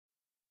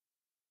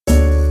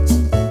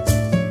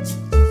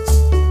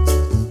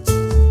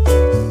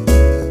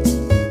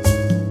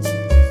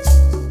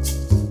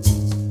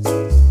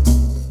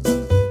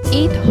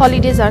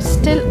holidays are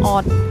still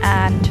on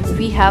and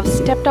we have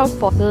stepped out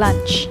for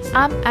lunch.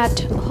 I'm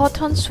at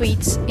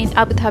Hawthornsuites in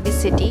Abu Dhabi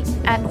city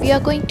and we are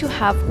going to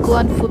have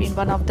Goan food in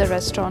one of the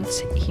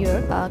restaurants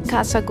here,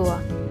 Casa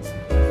Goa.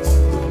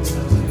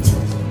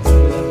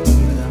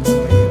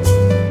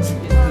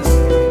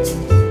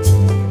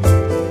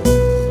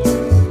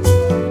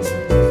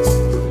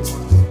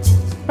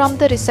 From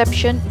the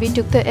reception, we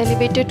took the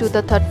elevator to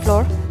the third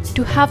floor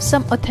to have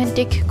some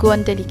authentic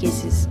Goan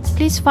delicacies.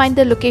 Please find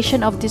the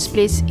location of this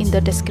place in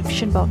the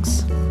description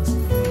box.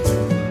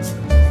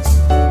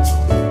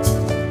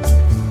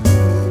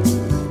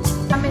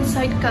 I'm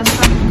inside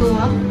Casa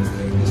Goa.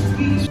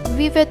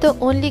 We were the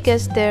only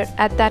guests there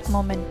at that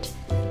moment.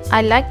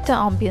 I liked the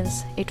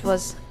ambience. It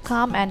was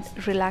calm and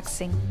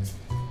relaxing.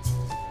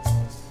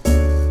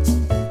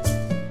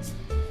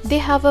 They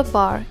have a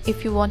bar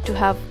if you want to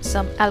have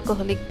some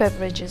alcoholic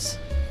beverages.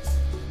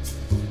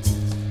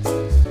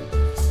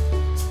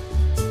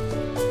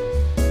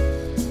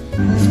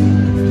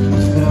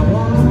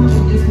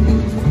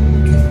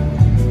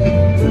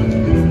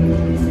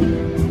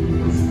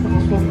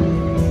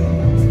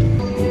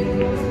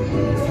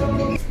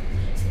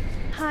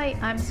 Hi,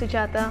 I'm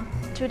Sujata.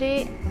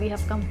 Today we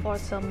have come for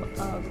some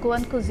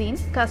Goan cuisine,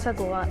 Casa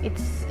Goa.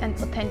 It's an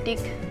authentic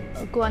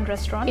Goan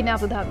restaurant in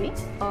Abu Dhabi.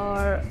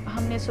 और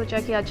हमने सोचा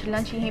कि आज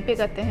lunch यहीं पे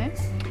करते हैं.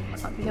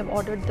 We have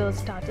ordered the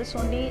starters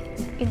only.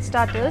 In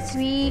starters,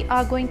 we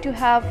are going to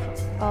have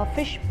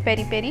fish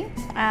peri-peri,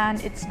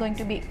 and it's going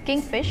to be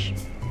kingfish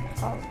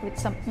with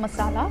some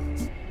masala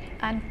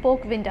and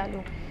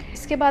porkvindaloo.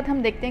 इसके बाद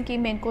हम देखते हैं कि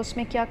main course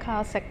में क्या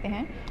खा सकते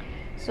हैं.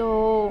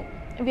 So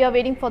we are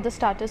waiting for the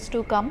starters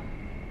to come.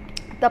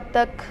 तब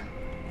तक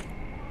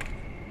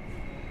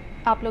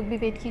आप लोग भी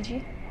वेट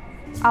कीजिए.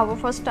 Our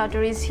first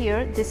starter is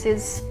here. This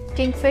is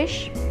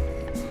kingfish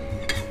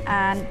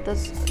and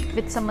this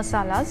with some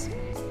masalas.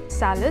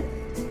 Salad.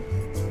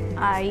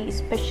 I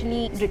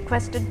especially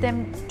requested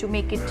them to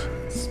make it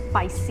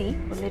spicy.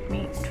 Let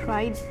me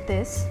try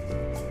this.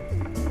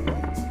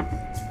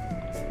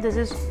 This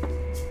is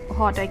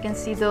hot. I can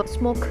see the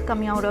smoke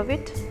coming out of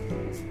it.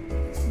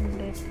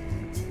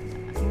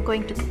 I'm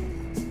going to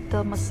put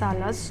the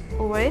masalas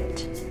over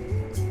it.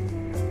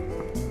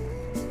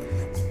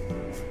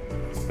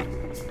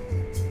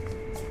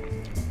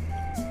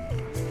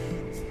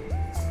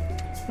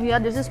 Yeah,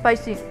 this is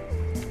spicy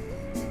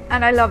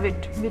and I love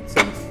it with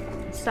some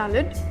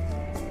salad.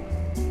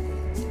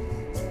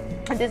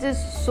 This is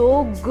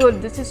so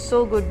good. This is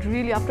so good.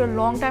 Really, after a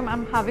long time,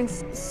 I'm having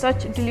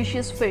such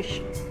delicious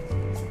fish.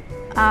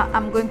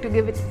 I'm going to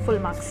give it full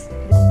marks. I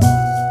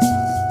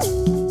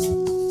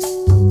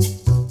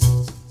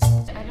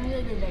don't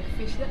really like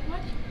fish that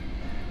much,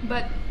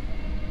 but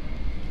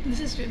this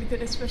is really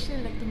good, especially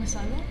like the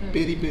masala.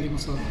 Peri-peri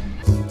masala.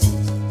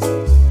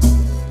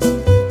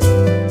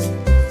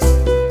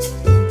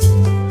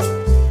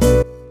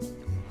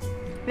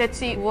 Let's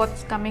see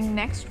what's coming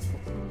next.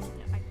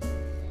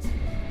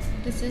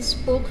 This is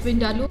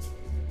porkvindaloo,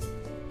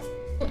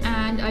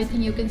 and I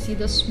think you can see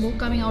the smoke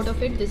coming out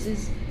of it. This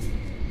is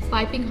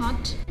piping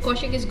hot.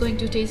 Kaushik is going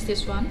to taste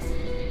this one.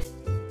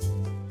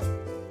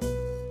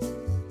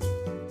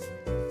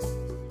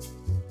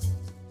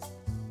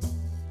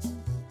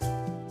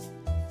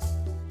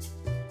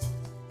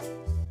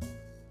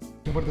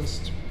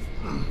 Zabardast.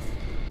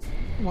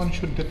 One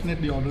should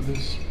definitely order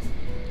this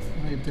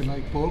if they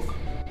like pork,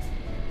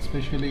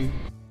 especially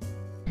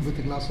with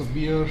a glass of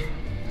beer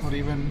or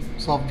even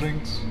soft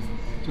drinks.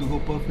 It will go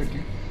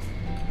perfectly.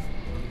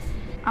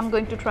 I'm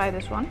going to try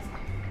this one.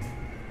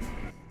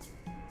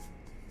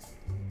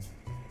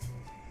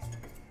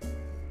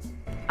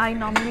 I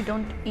normally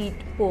don't eat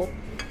pork,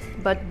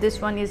 but this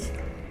one is,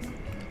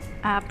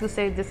 I have to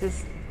say, this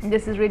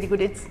is really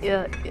good. It's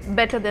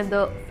better than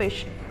the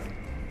fish.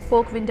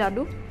 Pork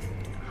vindaloo,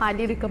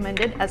 highly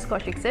recommended, as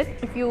Kaushik said.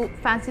 If you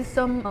fancy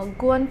some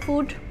Goan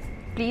food,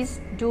 please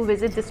do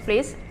visit this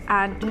place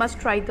and you must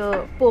try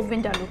the pork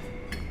vindaloo.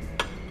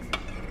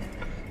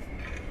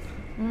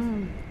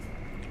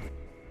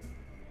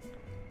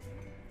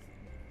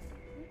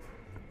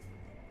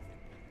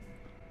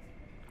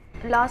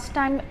 Last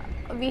time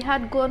we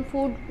had Goan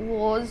food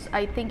was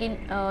I think in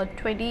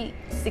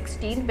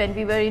 2016 when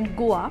we were in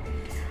Goa.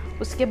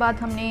 उसके बाद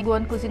हमने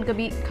Goan cuisine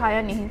कभी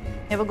खाया नहीं.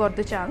 Never got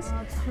the chance.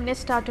 हमने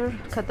starter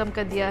ख़त्म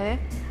कर दिया है.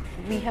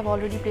 We have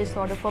already placed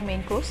order for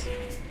main course.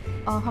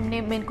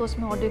 हमने मेन कोर्स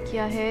में ऑर्डर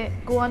किया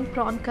है गोआन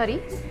प्रॉन करी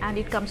and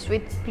it comes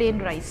with plain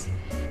rice.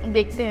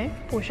 देखते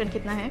हैं पोर्शन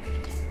कितना है.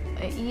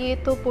 ये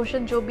तो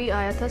पोर्शन जो भी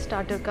आया था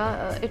स्टार्टर का,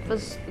 it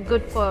was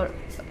good for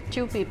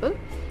 2 people.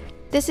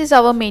 This is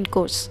our main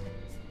course.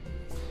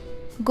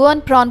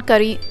 Goan prawn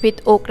curry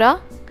with okra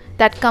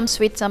that comes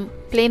with some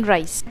plain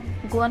rice.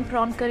 Goan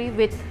prawn curry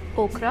with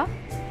okra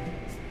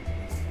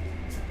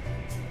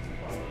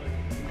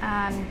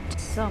and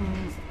some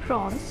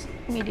prawns,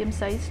 medium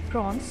sized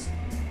prawns.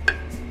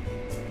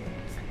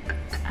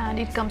 And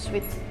it comes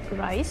with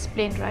rice,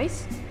 plain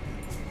rice.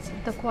 So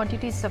the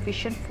quantity is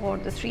sufficient for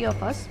the 3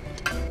 of us.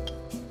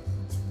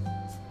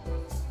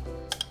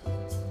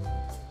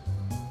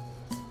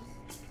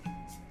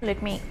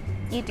 Let me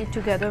eat it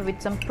together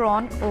with some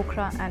prawn,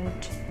 okra and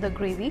the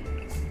gravy.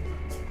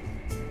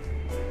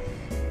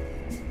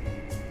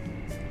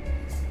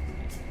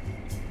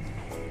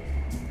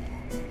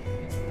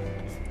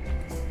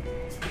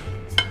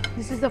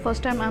 This is the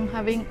first time I'm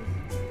having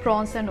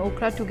prawns and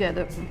okra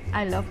together.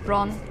 I love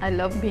prawn, I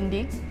love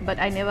bhindi, but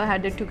I never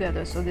had it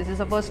together. So this is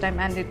the first time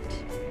and it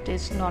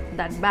tastes not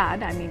that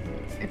bad. I mean,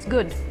 it's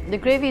good. The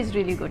gravy is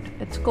really good.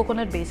 It's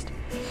coconut based.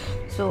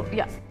 So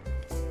yeah.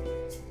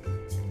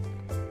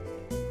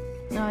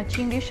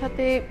 চিংড়ির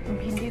সাথে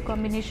ভিন্ডির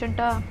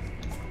কম্বিনেশনটা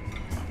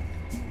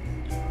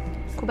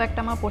খুব একটা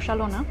আমার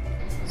পোষালো না.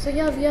 So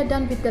yeah, we are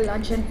done with the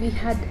lunch and we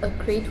had a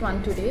great one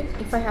today.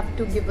 If I have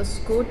to give a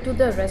score to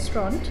the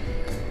restaurant,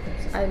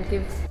 I'll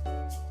give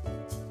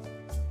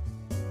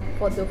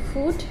for the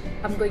food,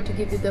 I'm going to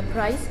give you the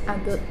price and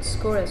the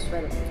score as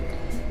well.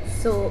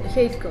 So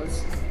here it goes.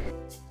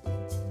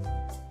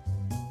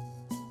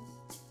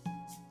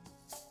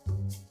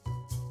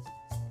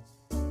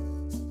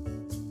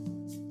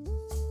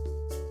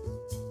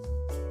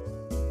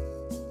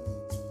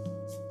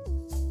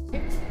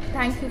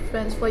 Thank you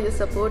friends for your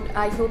support.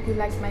 I hope you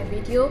liked my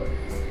video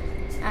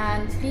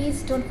and please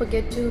don't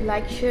forget to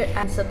like, share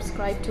and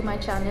subscribe to my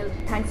channel.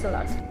 Thanks a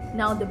lot.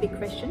 Now the big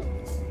question,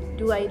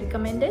 do I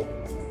recommend it?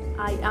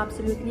 I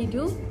absolutely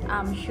do.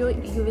 I'm sure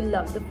you will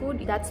love the food.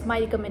 That's my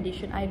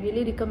recommendation. I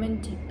really recommend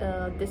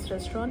this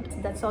restaurant.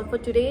 That's all for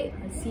today.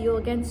 I'll see you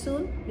again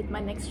soon with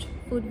my next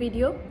food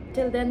video.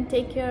 Till then,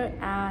 take care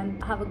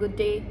and have a good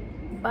day.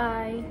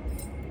 Bye.